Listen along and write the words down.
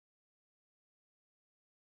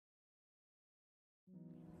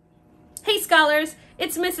Scholars,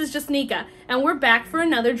 it's Mrs. Jasnica, and we're back for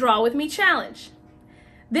another Draw With Me challenge.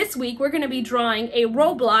 This week we're going to be drawing a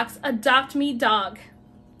Roblox Adopt Me dog.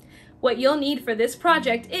 What you'll need for this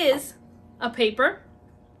project is a paper,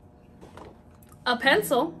 a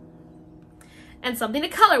pencil, and something to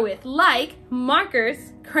color with, like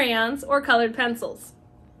markers, crayons, or colored pencils.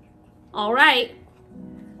 All right,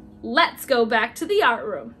 let's go back to the art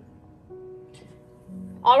room.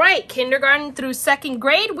 All right, kindergarten through second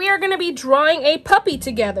grade, we are going to be drawing a puppy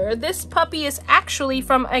together. This puppy is actually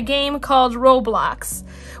from a game called Roblox,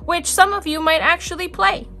 which some of you might actually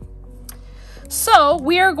play. So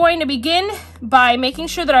we are going to begin by making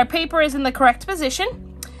sure that our paper is in the correct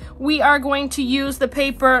position. We are going to use the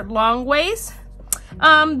paper long ways.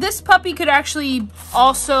 This puppy could actually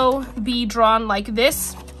also be drawn like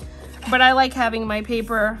this, but I like having my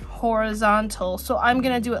paper horizontal, so I'm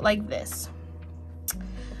going to do it like this.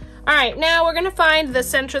 All right, now we're gonna find the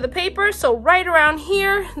center of the paper. So right around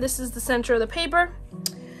here, this is the center of the paper.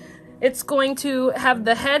 It's going to have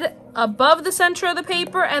the head above the center of the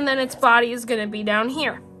paper, and then its body is gonna be down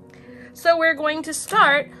here. So we're going to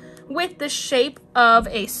start with the shape of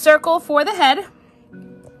a circle for the head.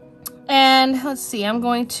 And let's see,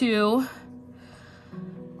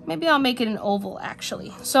 maybe I'll make it an oval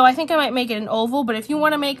actually. So I think I might make it an oval, but if you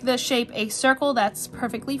wanna make the shape a circle, that's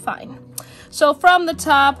perfectly fine. So from the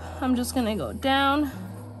top, I'm just gonna go down,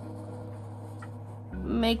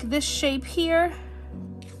 make this shape here.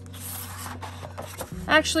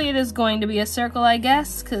 Actually, it is going to be a circle, I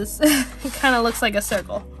guess, because it kind of looks like a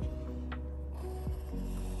circle.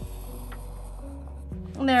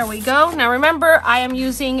 There we go. Now remember, I am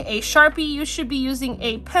using a Sharpie. You should be using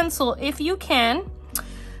a pencil if you can.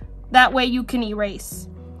 That way you can erase.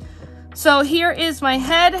 So here is my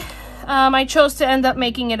head. I chose to end up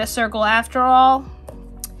making it a circle after all.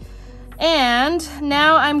 And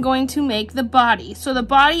now I'm going to make the body. So the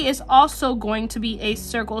body is also going to be a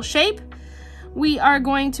circle shape. We are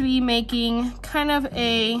going to be making kind of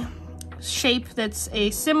a shape that's a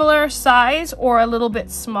similar size or a little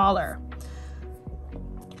bit smaller.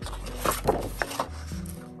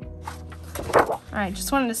 All right,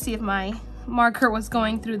 just wanted to see if my marker was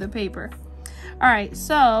going through the paper. All right,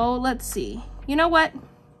 so let's see. You know what?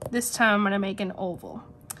 This time I'm going to make an oval.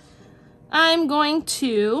 I'm going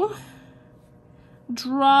to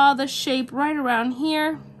draw the shape right around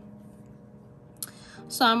here.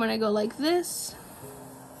 So I'm going to go like this.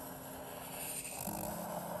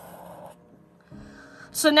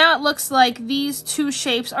 So now it looks like these two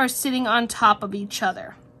shapes are sitting on top of each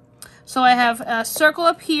other. So I have a circle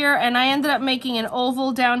up here, and I ended up making an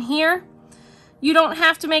oval down here. You don't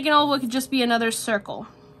have to make an oval, it could just be another circle.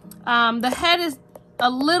 The head is a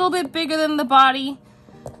little bit bigger than the body.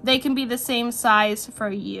 They can be the same size for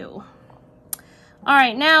you. All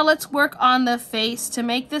right, now let's work on the face to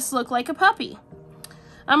make this look like a puppy.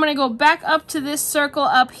 I'm gonna go back up to this circle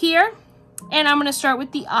up here, and I'm gonna start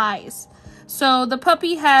with the eyes. So the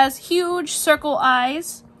puppy has huge circle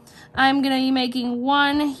eyes. I'm gonna be making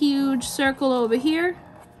one huge circle over here,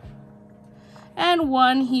 and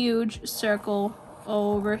one huge circle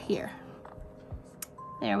over here.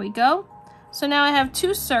 There we go. So now I have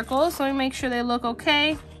two circles. Let me make sure they look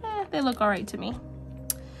okay. They look all right to me.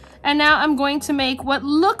 And now I'm going to make what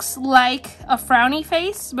looks like a frowny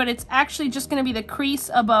face, but it's actually just going to be the crease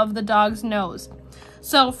above the dog's nose.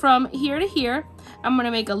 So from here to here, I'm going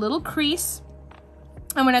to make a little crease.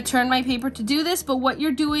 I'm going to turn my paper to do this, but what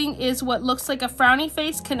you're doing is what looks like a frowny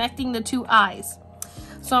face connecting the two eyes.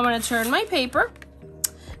 So I'm going to turn my paper,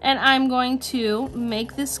 and I'm going to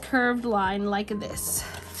make this curved line like this.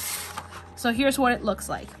 So here's what it looks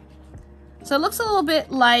like. So it looks a little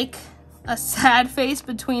bit like a sad face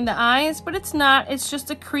between the eyes, but it's not. It's just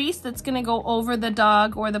a crease that's gonna go over the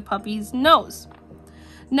dog or the puppy's nose.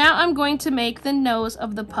 Now I'm going to make the nose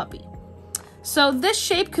of the puppy. So this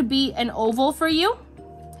shape could be an oval for you.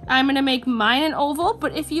 I'm gonna make mine an oval,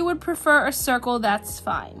 but if you would prefer a circle, that's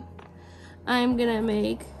fine. I'm gonna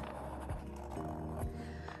make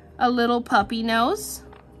a little puppy nose.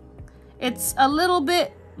 It's a little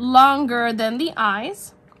bit longer than the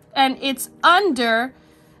eyes, and it's under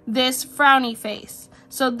this frowny face.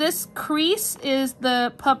 So this crease is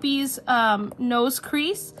the puppy's nose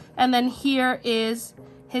crease, and then here is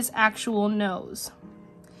his actual nose.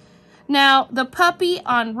 Now the puppy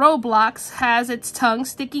on Roblox has its tongue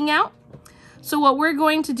sticking out. So what we're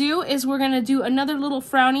going to do is we're going to do another little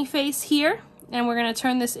frowny face here, and we're going to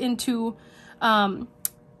turn this into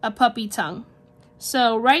a puppy tongue.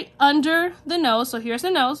 So right under the nose, so here's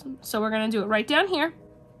the nose, so we're gonna do it right down here.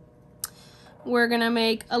 We're gonna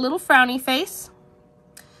make a little frowny face.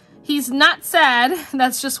 He's not sad.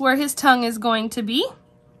 That's just where his tongue is going to be.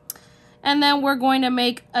 And then we're going to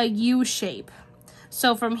make a U shape.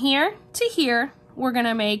 So from here to here, we're going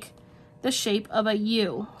to make the shape of a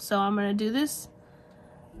U. So I'm going to do this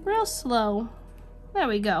real slow. There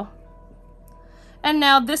we go. And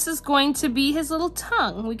now this is going to be his little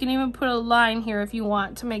tongue. We can even put a line here if you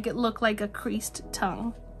want to make it look like a creased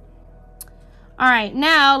tongue. All right,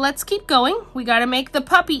 now let's keep going. We got to make the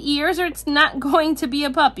puppy ears or it's not going to be a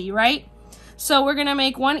puppy, right? So we're going to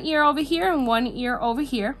make one ear over here and one ear over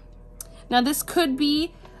here. Now this could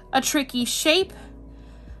be a tricky shape.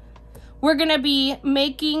 We're going to be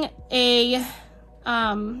making a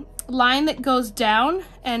line that goes down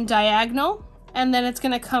and diagonal, and then it's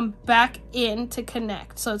going to come back in to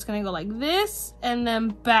connect. So it's going to go like this and then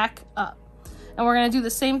back up. And we're going to do the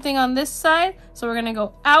same thing on this side. So we're going to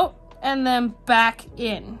go out and then back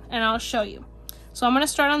in, and I'll show you. So I'm going to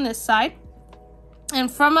start on this side, and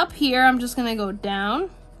from up here I'm just going to go down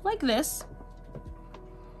like this.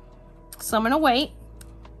 So I'm going to wait.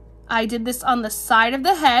 I did this on the side of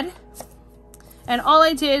the head, and all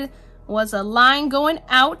I did was a line going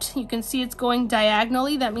out. You can see it's going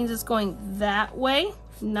diagonally. That means it's going that way,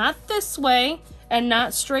 not this way, and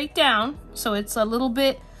not straight down. So it's a little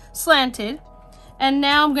bit slanted. And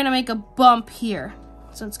now I'm going to make a bump here.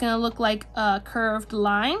 So it's going to look like a curved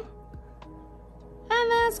line.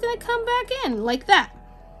 And then it's going to come back in like that.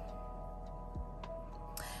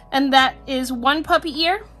 And that is one puppy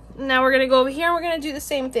ear. Now we're going to go over here and we're going to do the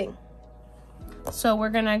same thing. So we're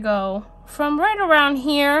going to go from right around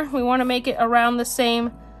here. We want to make it around the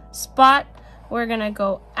same spot. We're going to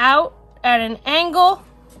go out at an angle.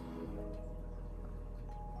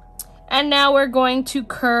 And now we're going to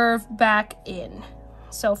curve back in.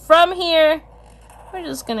 So from here, we're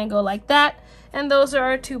just going to go like that. And those are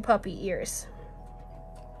our two puppy ears.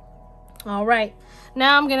 All right.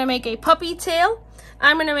 Now I'm going to make a puppy tail.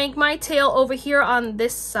 I'm going to make my tail over here on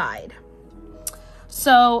this side.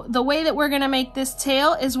 So the way that we're going to make this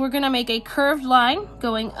tail is we're going to make a curved line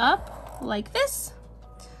going up like this.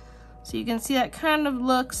 So you can see that kind of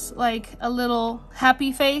looks like a little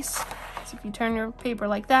happy face. So if you turn your paper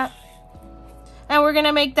like that. And we're going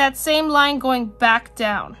to make that same line going back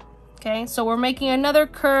down. Okay, so we're making another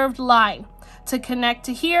curved line to connect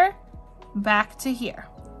to here, back to here.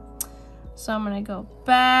 So I'm going to go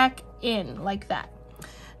back in like that.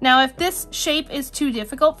 Now, if this shape is too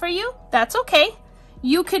difficult for you, that's okay.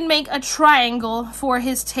 You can make a triangle for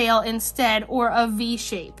his tail instead, or a V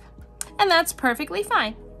shape. And that's perfectly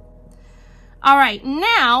fine. All right,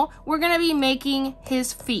 now we're going to be making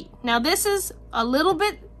his feet. Now, this is a little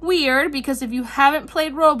bit weird because if you haven't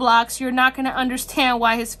played Roblox, you're not going to understand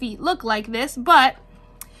why his feet look like this, but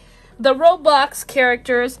the Roblox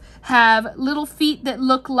characters have little feet that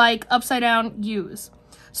look like upside down U's.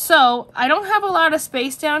 So I don't have a lot of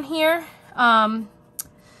space down here.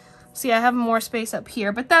 See, I have more space up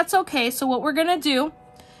here, but that's okay. So what we're gonna do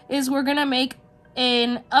is we're gonna make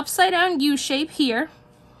an upside down U shape here.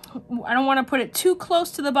 I don't want to put it too close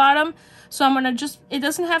to the bottom, so I'm gonna just, it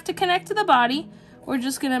doesn't have to connect to the body. We're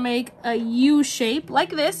just gonna make a U shape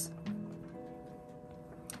like this.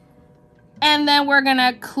 And then we're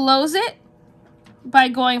gonna close it by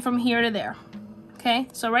going from here to there. Okay,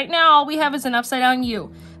 so right now all we have is an upside down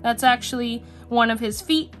U. That's actually one of his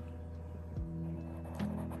feet.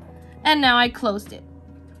 And now I closed it.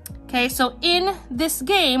 Okay, so in this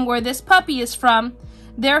game where this puppy is from,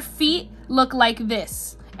 their feet look like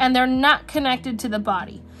this, and they're not connected to the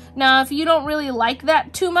body. Now, if you don't really like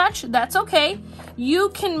that too much, that's okay. You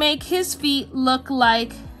can make his feet look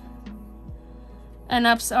like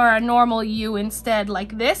a normal U instead,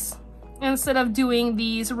 like this, instead of doing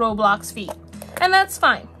these Roblox feet. And that's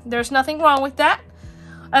fine. There's nothing wrong with that,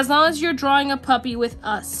 as long as you're drawing a puppy with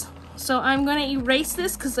us. So I'm going to erase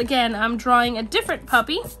this because, again, I'm drawing a different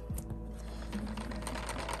puppy.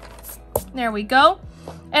 There we go.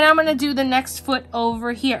 And I'm going to do the next foot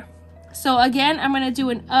over here. So again, I'm going to do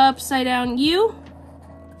an upside down U,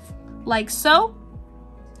 like so.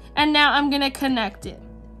 And now I'm going to connect it.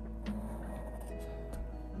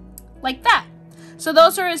 Like that. So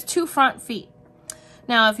those are his two front feet.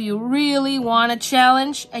 Now, if you really want a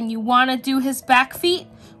challenge and you want to do his back feet,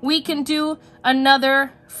 we can do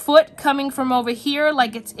another foot coming from over here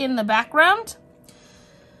like it's in the background.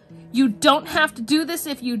 You don't have to do this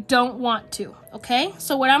if you don't want to, okay?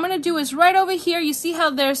 So what I'm going to do is right over here, you see how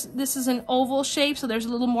this is an oval shape, so there's a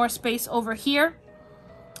little more space over here.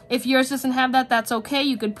 If yours doesn't have that, that's okay.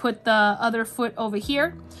 You could put the other foot over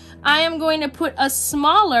here. I am going to put a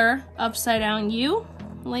smaller upside down U,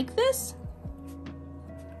 like this.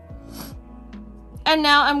 And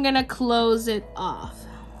now I'm going to close it off.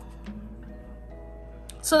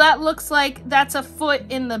 So that looks like that's a foot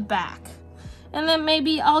in the back. And then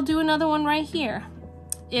maybe I'll do another one right here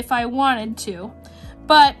if I wanted to.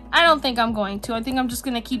 But I don't think I'm going to. I think I'm just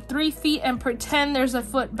gonna keep 3 feet and pretend there's a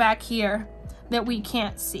foot back here that we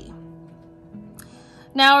can't see.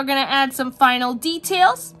 Now we're gonna add some final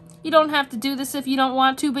details. You don't have to do this if you don't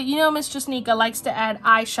want to, but you know Miss Jasnica likes to add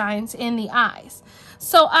eye shines in the eyes.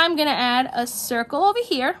 So I'm gonna add a circle over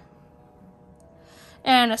here,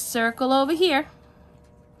 and a circle over here,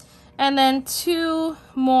 and then 2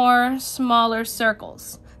 more smaller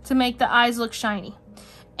circles to make the eyes look shiny.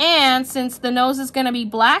 And since the nose is gonna be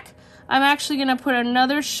black, I'm actually gonna put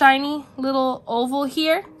another shiny little oval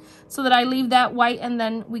here so that I leave that white, and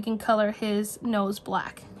then we can color his nose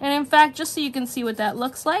black. And in fact, just so you can see what that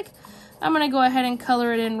looks like, I'm gonna go ahead and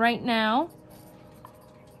color it in right now.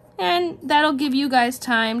 And that'll give you guys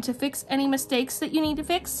time to fix any mistakes that you need to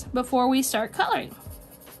fix before we start coloring.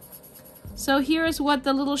 So here's what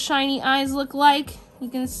the little shiny eyes look like. You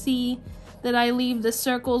can see that I leave the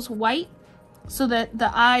circles white so that the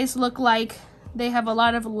eyes look like they have a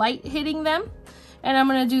lot of light hitting them. And I'm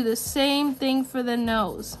gonna do the same thing for the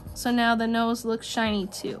nose. So now the nose looks shiny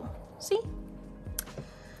too. See?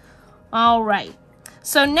 All right.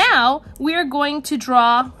 So now we're going to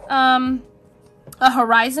draw a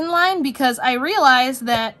horizon line, because I realize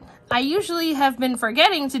that I usually have been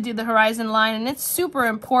forgetting to do the horizon line, and it's super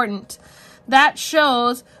important. That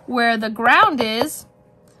shows where the ground is,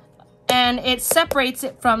 and it separates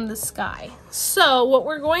it from the sky. So what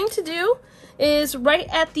we're going to do is right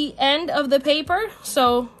at the end of the paper,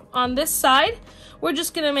 so on this side, we're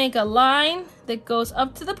just gonna make a line that goes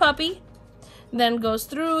up to the puppy, then goes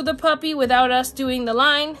through the puppy without us doing the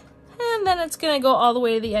line, and then it's gonna go all the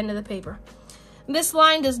way to the end of the paper. This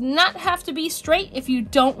line does not have to be straight if you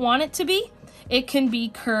don't want it to be. It can be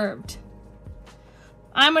curved.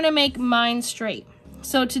 I'm gonna make mine straight.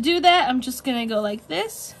 So to do that, I'm just gonna go like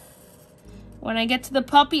this. When I get to the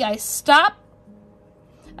puppy, I stop.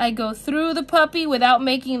 I go through the puppy without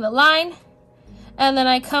making the line, and then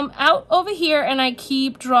I come out over here and I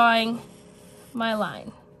keep drawing my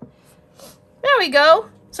line. There we go.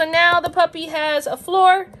 So now the puppy has a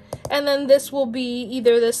floor, and then this will be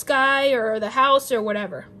either the sky or the house or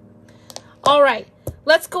whatever. All right,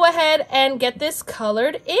 let's go ahead and get this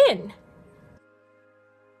colored in.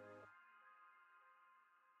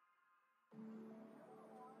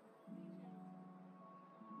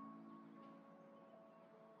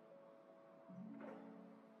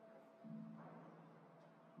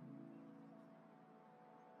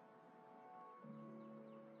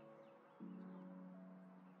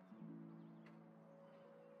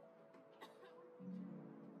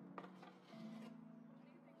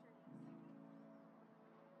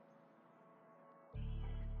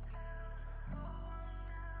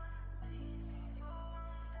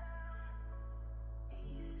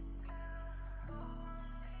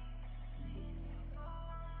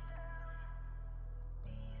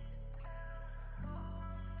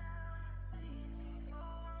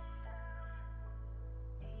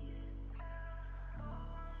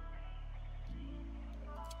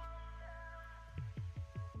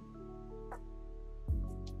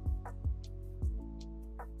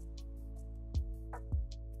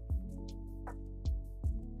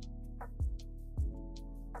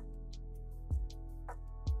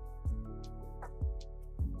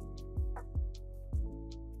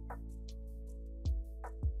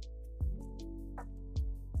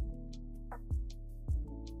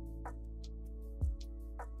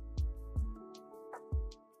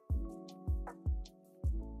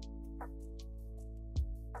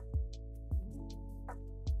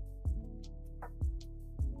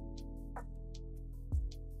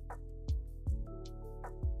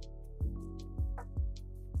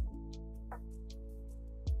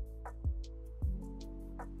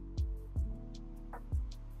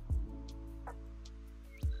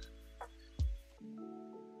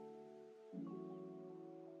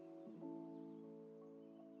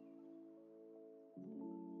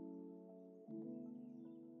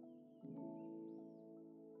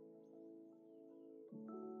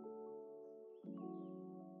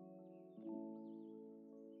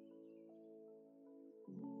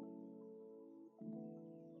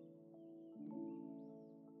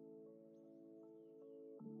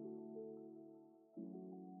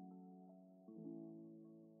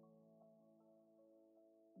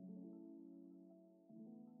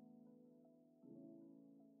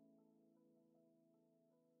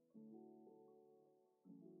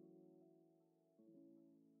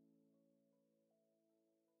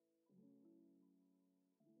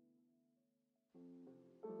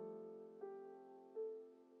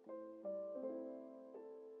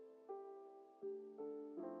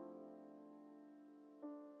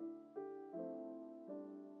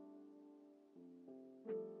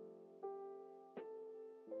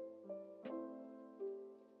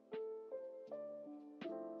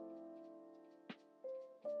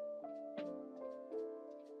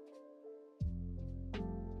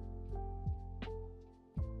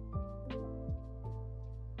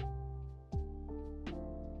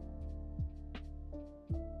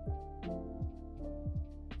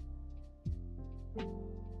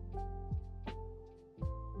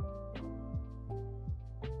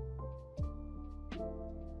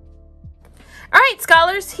 right,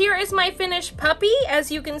 scholars, here is my finished puppy.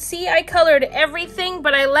 As you can see, I colored everything,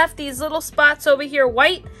 but I left these little spots over here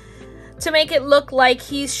white to make it look like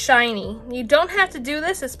he's shiny. You don't have to do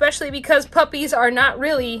this, especially because puppies are not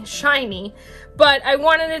really shiny, but I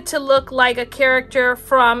wanted it to look like a character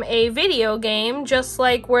from a video game, just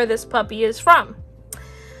like where this puppy is from.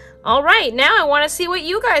 All right, now I want to see what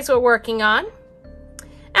you guys are working on.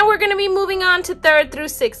 And we're going to be moving on to 3rd through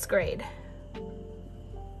 6th grade.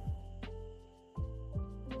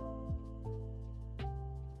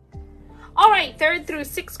 All right, 3rd through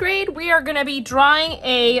 6th grade, we are going to be drawing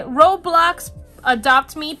a Roblox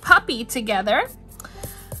Adopt Me puppy together.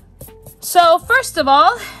 So first of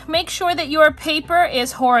all, make sure that your paper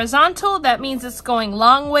is horizontal. That means it's going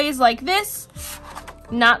long ways like this,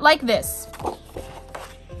 not like this.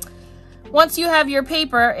 Once you have your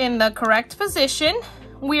paper in the correct position,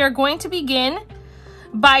 we are going to begin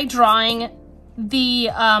by drawing the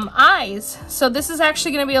eyes. So this is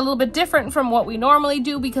actually going to be a little bit different from what we normally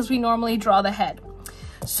do because we normally draw the head.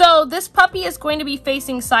 So this puppy is going to be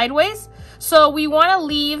facing sideways. So we want to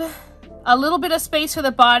leave a little bit of space for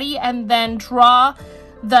the body and then draw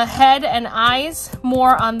the head and eyes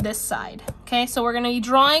more on this side. Okay, so we're going to be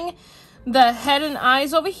drawing the head and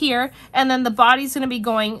eyes over here, and then the body's going to be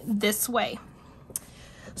going this way.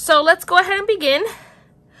 So let's go ahead and begin.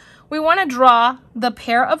 We want to draw the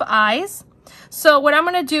pair of eyes. So what I'm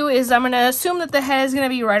going to do is I'm going to assume that the head is going to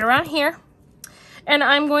be right around here, and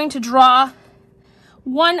I'm going to draw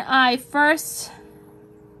one eye first,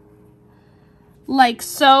 like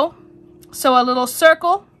so. So a little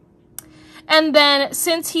circle. And then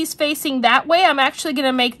since he's facing that way, I'm actually going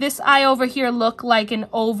to make this eye over here look like an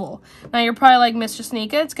oval. Now you're probably like, Miss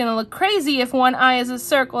Jasnica, it's going to look crazy if one eye is a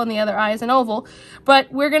circle and the other eye is an oval.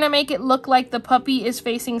 But we're going to make it look like the puppy is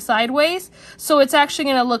facing sideways. So it's actually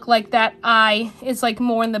going to look like that eye is like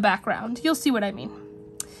more in the background. You'll see what I mean.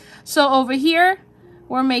 So over here,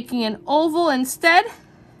 we're making an oval instead.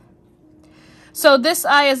 So this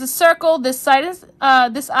eye is a circle, this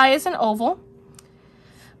eye is an oval.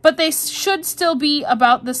 But they should still be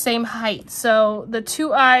about the same height. So the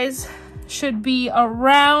two eyes should be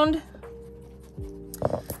around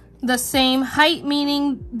the same height,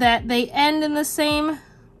 meaning that they end in the same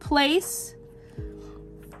place.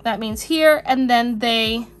 That means here, and then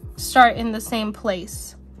they start in the same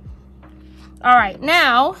place. All right,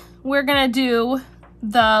 now we're gonna do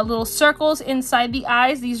the little circles inside the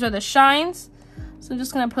eyes. These are the shines. So I'm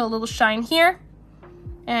just gonna put a little shine here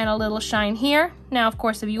and a little shine here. Now, of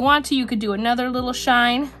course, if you want to, you could do another little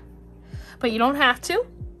shine, but you don't have to.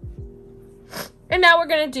 And now we're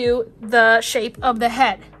gonna do the shape of the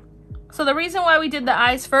head. So the reason why we did the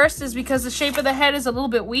eyes first is because the shape of the head is a little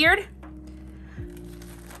bit weird.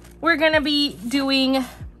 We're gonna be doing,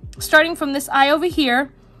 starting from this eye over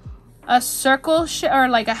here, a circle, or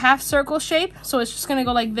like a half circle shape. So it's just gonna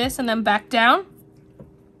go like this and then back down.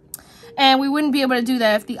 And we wouldn't be able to do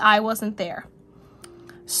that if the eye wasn't there.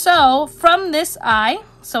 So from this eye,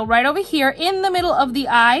 so right over here in the middle of the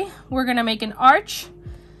eye, we're gonna make an arch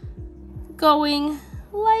going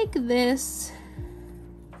like this.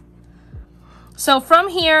 So from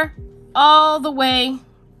here all the way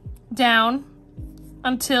down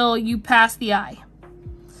until you pass the eye.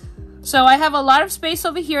 So I have a lot of space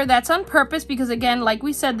over here. That's on purpose because, again, like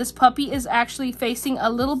we said, this puppy is actually facing a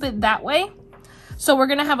little bit that way. So we're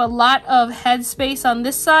gonna have a lot of head space on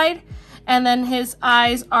this side, and then his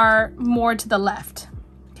eyes are more to the left,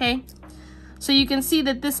 okay? So you can see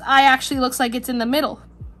that this eye actually looks like it's in the middle.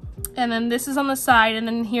 And then this is on the side, and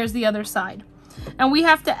then here's the other side. And we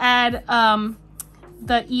have to add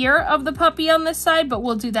the ear of the puppy on this side, but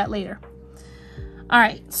we'll do that later. All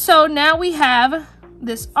right, so now we have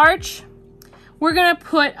this arch. We're gonna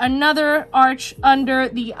put another arch under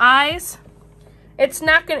the eyes. It's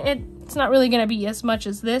not really gonna be as much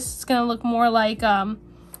as this. It's gonna look more like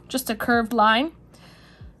just a curved line.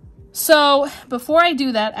 So before I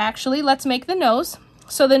do that, actually, let's make the nose.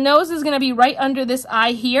 So the nose is gonna be right under this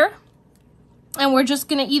eye here. And we're just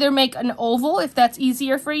gonna either make an oval if that's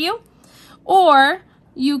easier for you, or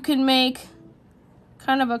you can make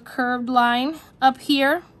kind of a curved line up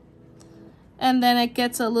here, and then it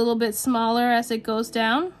gets a little bit smaller as it goes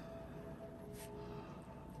down.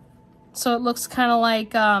 So it looks kind of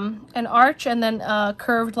like an arch and then a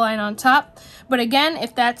curved line on top. But again,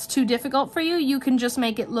 if that's too difficult for you, you can just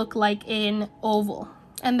make it look like an oval,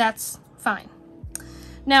 and that's fine.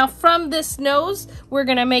 Now from this nose, we're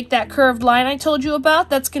gonna make that curved line I told you about.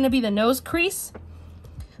 That's gonna be the nose crease.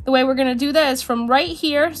 The way we're gonna do that is from right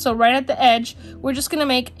here, so right at the edge, we're just gonna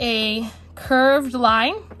make a curved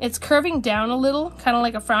line. It's curving down a little, kind of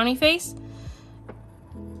like a frowny face.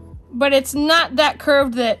 but it's not that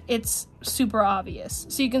curved that it's super obvious.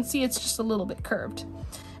 So you can see it's just a little bit curved.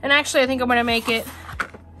 And actually, I think I'm gonna make it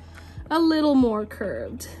a little more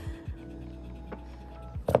curved.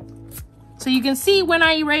 So you can see when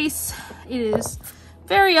I erase, it is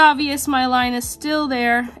very obvious my line is still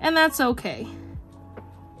there, and that's okay.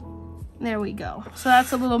 There we go. So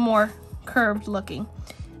that's a little more curved looking.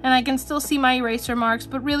 And I can still see my eraser marks,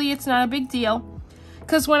 but really it's not a big deal,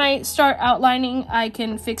 because when I start outlining, I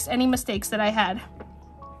can fix any mistakes that I had.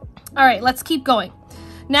 All right, let's keep going.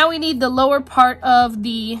 Now we need the lower part of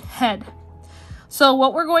the head. So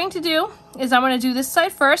what we're going to do is I'm going to do this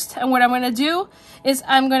side first, and what I'm going to do is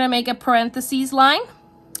I'm going to make a parentheses line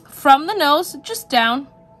from the nose just down,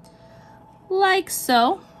 like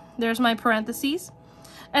so. There's my parentheses.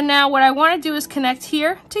 And now what I want to do is connect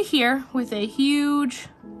here to here with a huge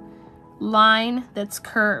line that's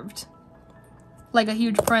curved, like a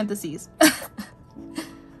huge parentheses.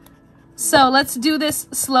 So let's do this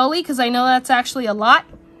slowly, because I know that's actually a lot.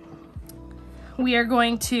 We are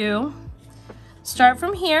going to start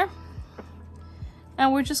from here,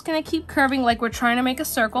 and we're just going to keep curving like we're trying to make a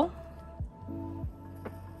circle.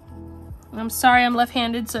 I'm sorry, I'm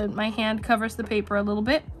left-handed, so my hand covers the paper a little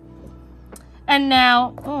bit. And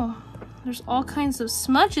now, oh, there's all kinds of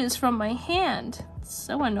smudges from my hand. It's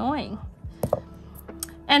so annoying.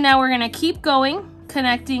 And now we're going to keep going,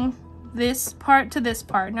 connecting this part to this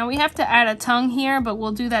part. Now we have to add a tongue here, but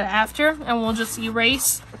we'll do that after, and we'll just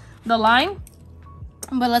erase the line.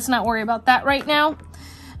 But let's not worry about that right now.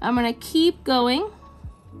 I'm going to keep going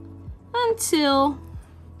until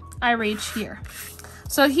I reach here.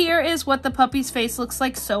 So here is what the puppy's face looks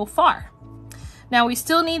like so far. Now we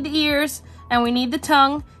still need the ears and we need the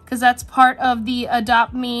tongue, because that's part of the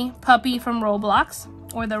Adopt Me puppy from Roblox,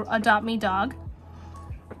 or the Adopt Me dog.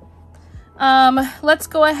 Let's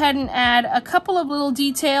go ahead and add a couple of little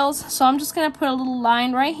details. So I'm just going to put a little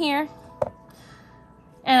line right here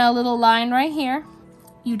and a little line right here.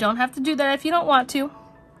 You don't have to do that if you don't want to.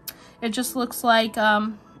 It just looks like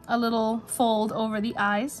a little fold over the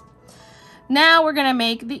eyes. Now we're going to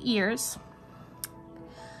make the ears.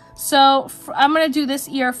 So I'm going to do this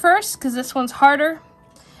ear first, because this one's harder.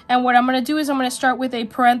 And what I'm going to do is I'm going to start with a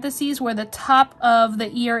parentheses where the top of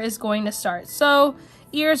the ear is going to start. So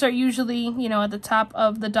ears are usually, you know, at the top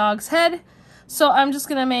of the dog's head. So I'm just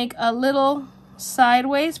going to make a little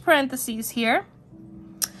sideways parentheses here.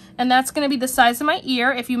 And that's going to be the size of my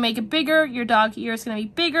ear. If you make it bigger, your dog ear is going to be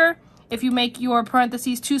bigger. If you make your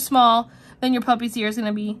parentheses too small, then your puppy's ear is going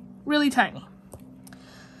to be really tiny.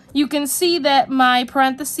 You can see that my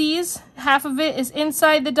parentheses, half of it is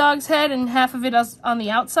inside the dog's head and half of it is on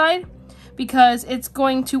the outside, because it's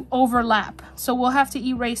going to overlap. So we'll have to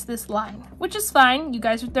erase this line, which is fine. You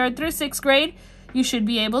guys are 3rd through 6th grade. You should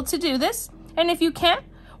be able to do this. And if you can't,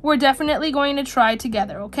 we're definitely going to try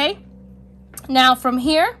together, okay? Now from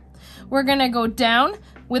here, we're going to go down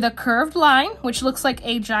with a curved line, which looks like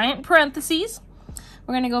a giant parentheses.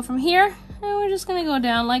 We're going to go from here, and we're just going to go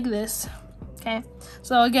down like this, okay?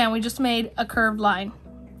 So again, we just made a curved line.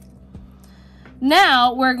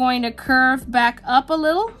 Now we're going to curve back up a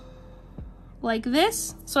little, like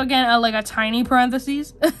this. So again, like a tiny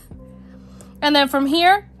parentheses. And then from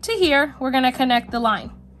here to here, we're going to connect the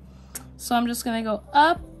line. So I'm just going to go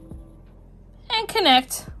up and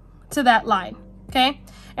connect to that line, okay?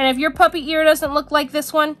 And if your puppy ear doesn't look like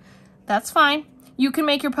this one, that's fine. You can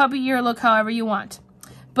make your puppy ear look however you want.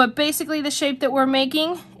 But basically the shape that we're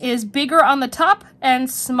making is bigger on the top and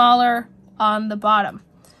smaller on the bottom.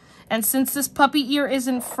 And since this puppy ear is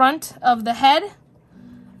in front of the head,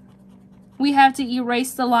 we have to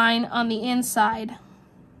erase the line on the inside.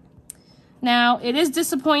 Now, it is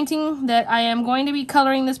disappointing that I am going to be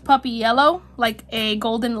coloring this puppy yellow, like a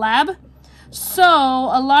golden lab. So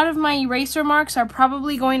a lot of my eraser marks are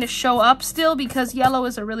probably going to show up still, because yellow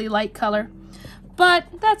is a really light color. But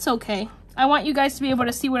that's okay. I want you guys to be able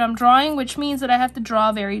to see what I'm drawing, which means that I have to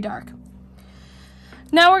draw very dark.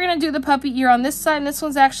 Now we're going to do the puppy ear on this side, and this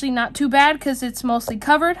one's actually not too bad because it's mostly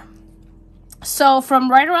covered. So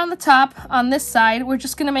from right around the top on this side, we're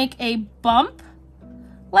just going to make a bump,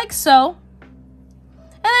 like so.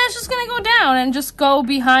 And then it's just going to go down and just go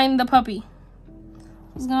behind the puppy.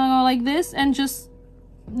 It's going to go like this and just,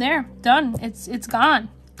 there, done. It's gone.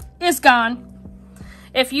 It's gone.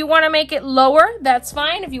 If you want to make it lower, that's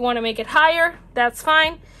fine. If you want to make it higher, that's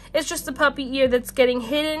fine. It's just the puppy ear that's getting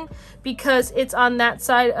hidden because it's on that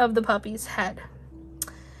side of the puppy's head.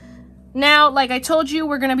 Now, like I told you,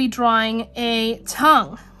 we're going to be drawing a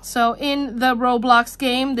tongue. So in the Roblox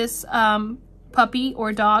game, this puppy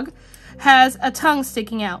or dog has a tongue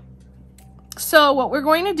sticking out. So what we're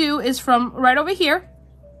going to do is from right over here,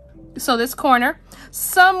 So this corner,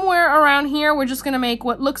 somewhere around here, we're just gonna make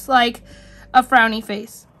what looks like a frowny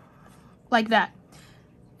face, like that.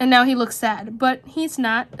 And now he looks sad, but he's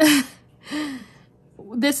not.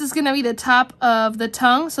 This is gonna be the top of the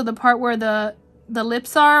tongue, so the part where the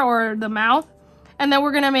lips are, or the mouth. And then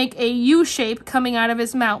we're gonna make a U shape coming out of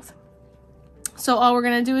his mouth. So all we're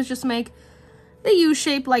gonna do is just make the U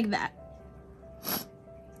shape like that.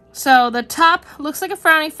 So the top looks like a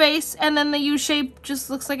frowny face, and then the U shape just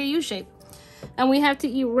looks like a U shape. And we have to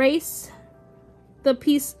erase the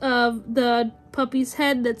piece of the puppy's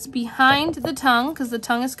head that's behind the tongue, because the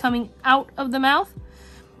tongue is coming out of the mouth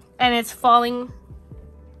and it's falling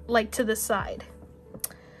like to the side.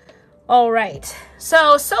 All right,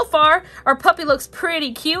 so far our puppy looks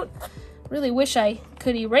pretty cute. Really wish I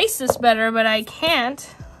could erase this better, but I can't.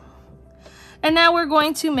 And now we're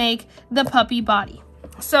going to make the puppy body.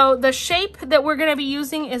 So the shape that we're gonna be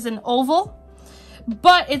using is an oval,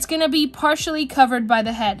 but it's gonna be partially covered by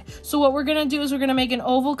the head. So what we're gonna do is we're gonna make an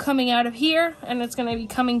oval coming out of here, and it's gonna be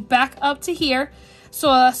coming back up to here.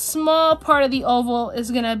 So a small part of the oval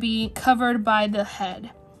is gonna be covered by the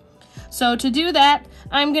head. So to do that,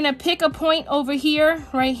 I'm gonna pick a point over here.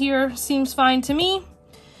 Right here seems fine to me.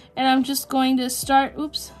 And I'm just going to start,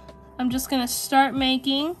 I'm just gonna start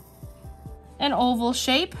making an oval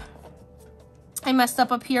shape. I messed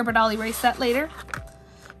up here, but I'll erase that later.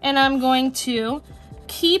 And I'm going to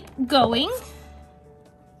keep going.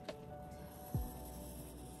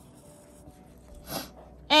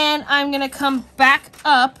 And I'm gonna come back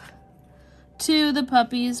up to the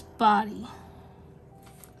puppy's body.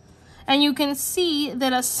 And you can see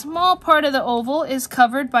that a small part of the oval is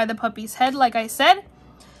covered by the puppy's head, like I said.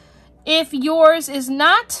 If yours is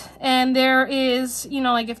not, and there is, you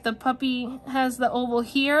know, like if the puppy has the oval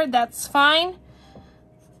here, that's fine.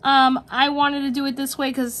 I wanted to do it this way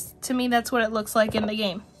because to me that's what it looks like in the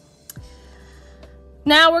game.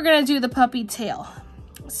 Now we're gonna do the puppy tail.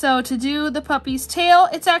 So to do the puppy's tail,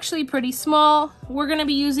 it's actually pretty small. We're gonna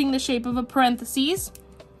be using the shape of a parentheses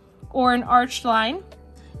or an arched line.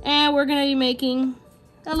 And we're gonna be making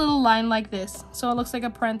a little line like this. So it looks like a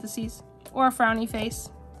parentheses or a frowny face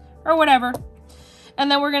or whatever. And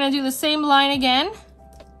then we're gonna do the same line again,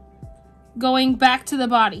 going back to the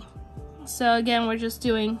body. So again, we're just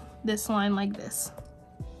doing this line like this.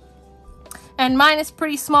 And mine is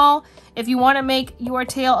pretty small. If you wanna make your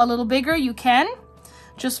tail a little bigger, you can.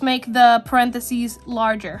 Just make the parentheses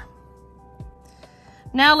larger.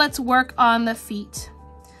 Now let's work on the feet.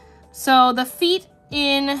 So the feet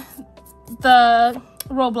in the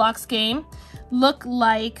Roblox game look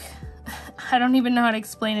like, I don't even know how to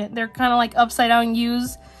explain it. They're kind of like upside down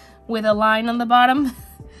U's with a line on the bottom.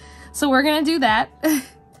 So we're gonna do that.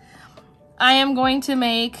 I am going to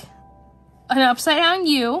make an upside down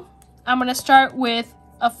U. I'm gonna start with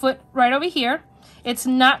a foot right over here. It's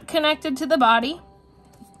not connected to the body.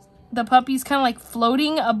 The puppy's kind of like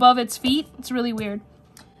floating above its feet. It's really weird.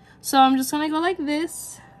 So I'm just gonna go like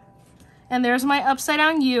this. And there's my upside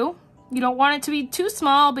down U. You don't want it to be too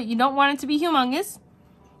small, but you don't want it to be humongous.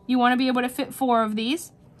 You want to be able to fit 4 of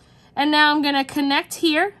these. And now I'm gonna connect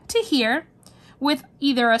here to here with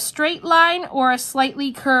either a straight line or a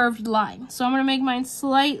slightly curved line. So I'm gonna make mine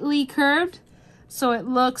slightly curved so it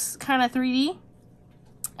looks kind of 3D.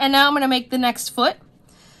 And now I'm gonna make the next foot.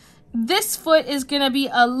 This foot is gonna be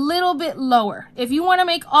a little bit lower. If you wanna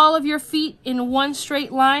make all of your feet in one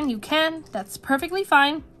straight line, you can. That's perfectly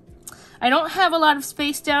fine. I don't have a lot of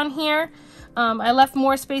space down here. I left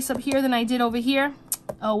more space up here than I did over here.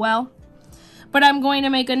 Oh well. But I'm going to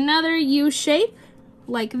make another U shape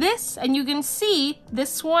like this. And you can see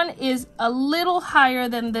this one is a little higher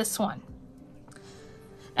than this one.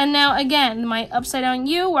 And now again, my upside down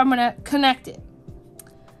U, I'm gonna connect it.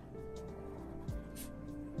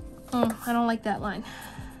 I don't like that line.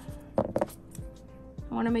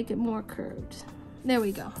 I wanna make it more curved. There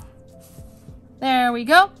we go. There we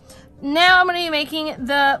go. Now I'm going to be making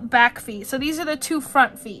the back feet. So these are the 2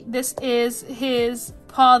 front feet. This is his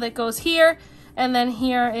paw that goes here, and then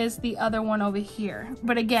here is the other one over here.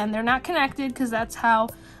 But again, they're not connected because that's how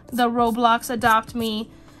the Roblox Adopt Me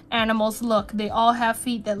animals look. They all have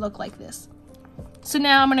feet that look like this. So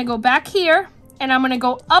now I'm going to go back here, and I'm going to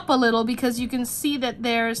go up a little because you can see that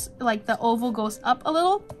there's like the oval goes up a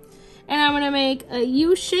little. And I'm going to make a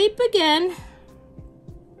U shape again.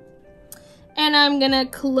 And I'm gonna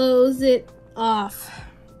close it off.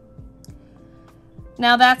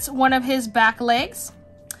 Now that's one of his back legs.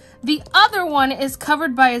 The other one is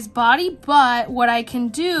covered by his body, but what I can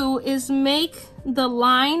do is make the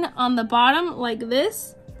line on the bottom like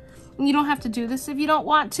this. You don't have to do this if you don't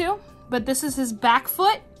want to, but this is his back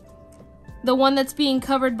foot. the one that's being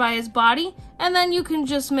covered by his body, and then you can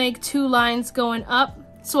just make 2 lines going up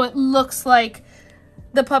so it looks like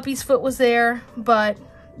the puppy's foot was there, but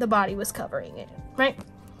the body was covering it, right?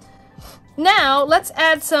 Now, let's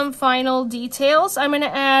add some final details. I'm going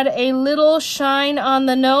to add a little shine on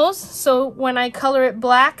the nose, so when I color it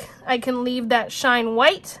black, I can leave that shine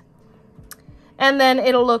white, and then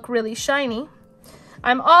it'll look really shiny.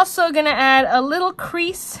 I'm also going to add a little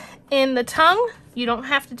crease in the tongue. You don't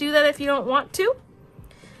have to do that if you don't want to.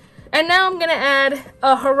 And now I'm going to add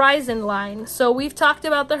a horizon line. So we've talked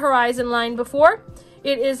about the horizon line before.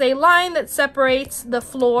 It is a line that separates the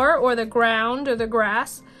floor or the ground or the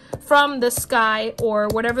grass from the sky or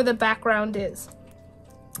whatever the background is.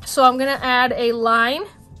 So I'm going to add a line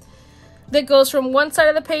that goes from one side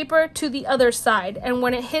of the paper to the other side. And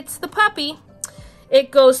when it hits the puppy, it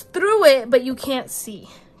goes through it, but you can't see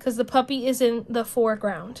because the puppy is in the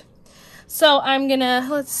foreground. So I'm gonna,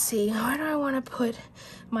 let's see, where do I want to put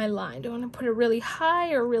my line? Do I want to put it really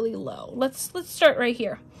high or really low? Let's start right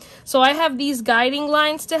here. So I have these guiding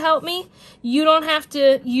lines to help me. You don't have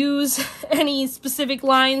to use any specific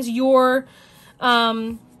lines. Your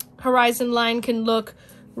horizon line can look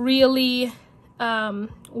really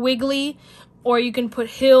wiggly, or you can put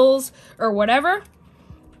hills or whatever.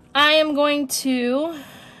 I am going to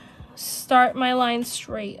start my line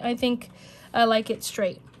straight. I think I like it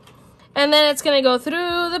straight. And then it's going to go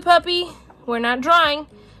through the puppy. We're not drawing.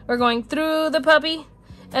 We're going through the puppy.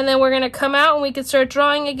 And then we're going to come out and we can start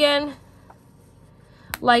drawing again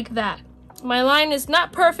like that. My line is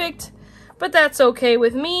not perfect, but that's okay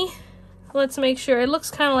with me. Let's make sure. It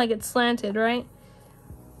looks kind of like it's slanted, right?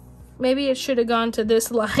 Maybe it should have gone to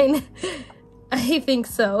this line. I think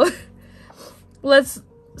so. Let's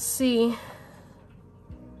see.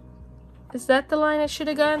 Is that the line it should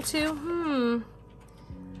have gone to?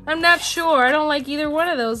 I'm not sure. I don't like either one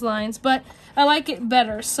of those lines, but I like it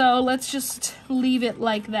better. So let's just leave it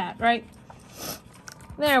like that, right?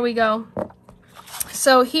 There we go.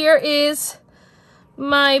 So here is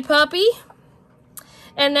my puppy.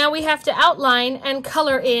 And now we have to outline and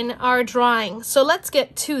color in our drawing. So let's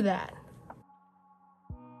get to that.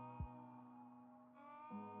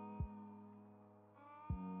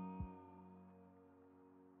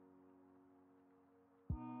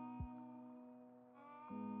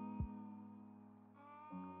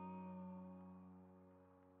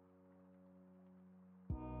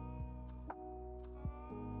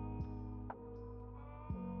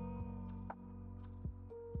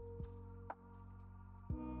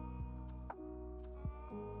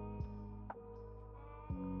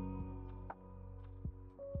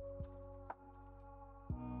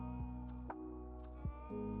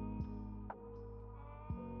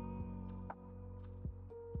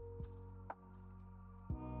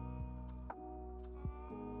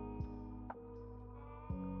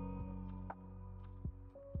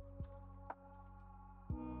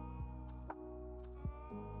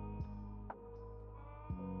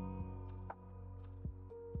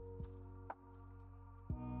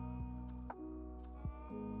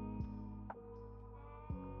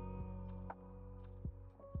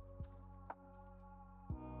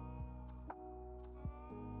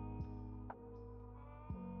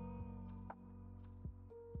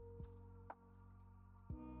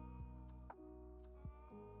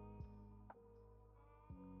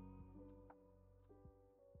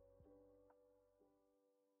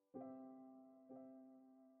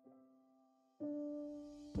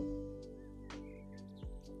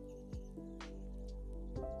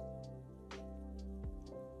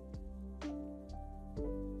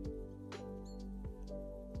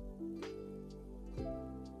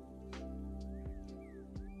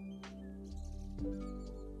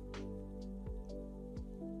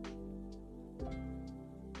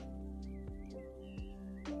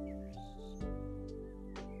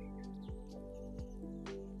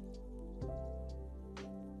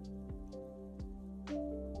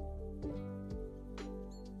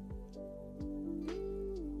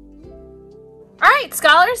 Alright,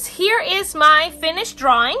 scholars, here is my finished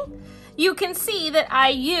drawing. You can see that I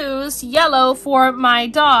used yellow for my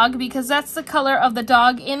dog because that's the color of the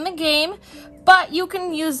dog in the game, but you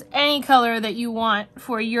can use any color that you want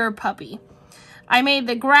for your puppy. I made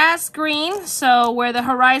the grass green, so where the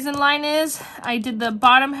horizon line is, I did the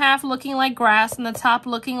bottom half looking like grass and the top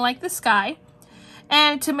looking like the sky.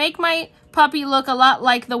 And to make my puppy look a lot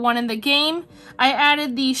like the one in the game, I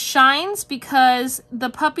added these shines because the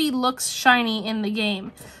puppy looks shiny in the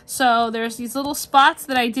game. So there's these little spots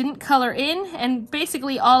that I didn't color in, and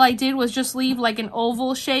basically all I did was just leave like an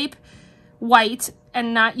oval shape white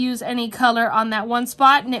and not use any color on that one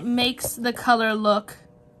spot, and it makes the color look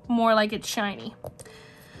more like it's shiny.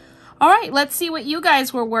 All right, let's see what you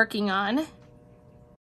guys were working on.